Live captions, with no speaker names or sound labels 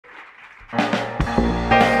We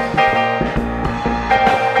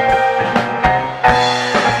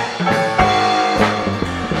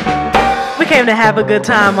came to have a good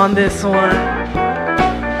time on this one.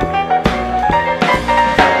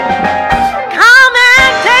 Come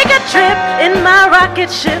and take a trip in my rocket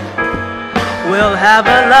ship. We'll have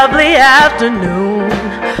a lovely afternoon.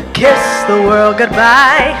 Kiss the world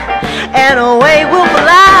goodbye, and away we'll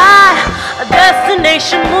fly. A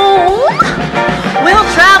destination moon. We'll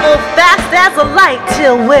travel fast as a light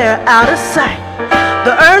till we're out of sight.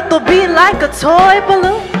 The earth will be like a toy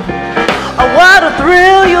balloon. Oh, what a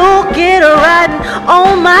thrill you'll get riding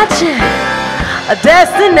on my chin. A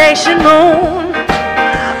destination moon.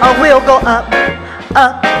 Oh, we'll go up,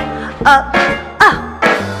 up, up, up.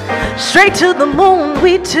 Straight to the moon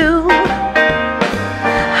we two.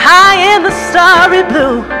 High in the starry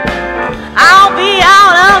blue. I'll be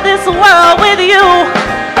out of this world with you.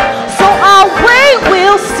 So away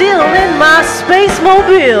we'll steal in my space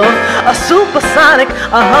mobile. A supersonic,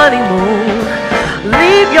 a honeymoon.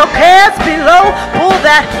 Leave your cares below. Pull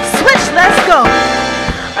that switch, let's go.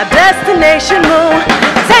 A destination moon.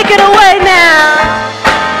 Take it away now.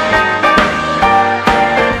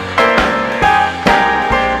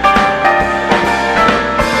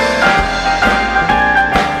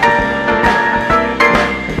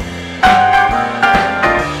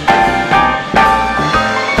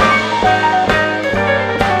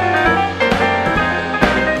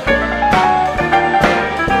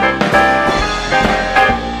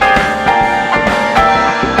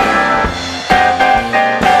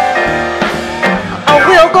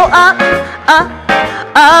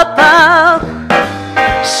 Up, up,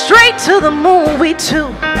 straight to the moon we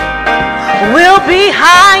two. We'll be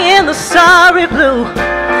high in the starry blue,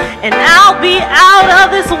 and I'll be out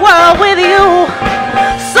of this world with you.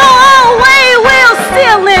 So away we'll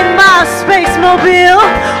steal in my space mobile.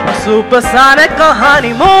 A supersonic, a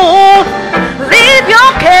honeymoon. Leave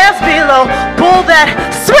your cares below. Pull that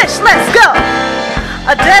switch, let's go.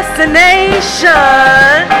 A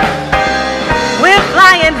destination. We're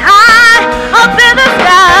flying high up in the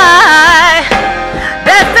sky.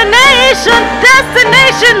 Destination,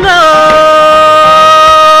 destination moon.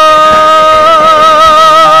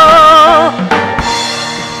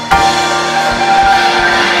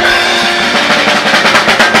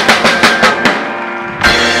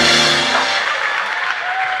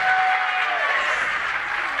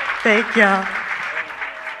 Thank y'all.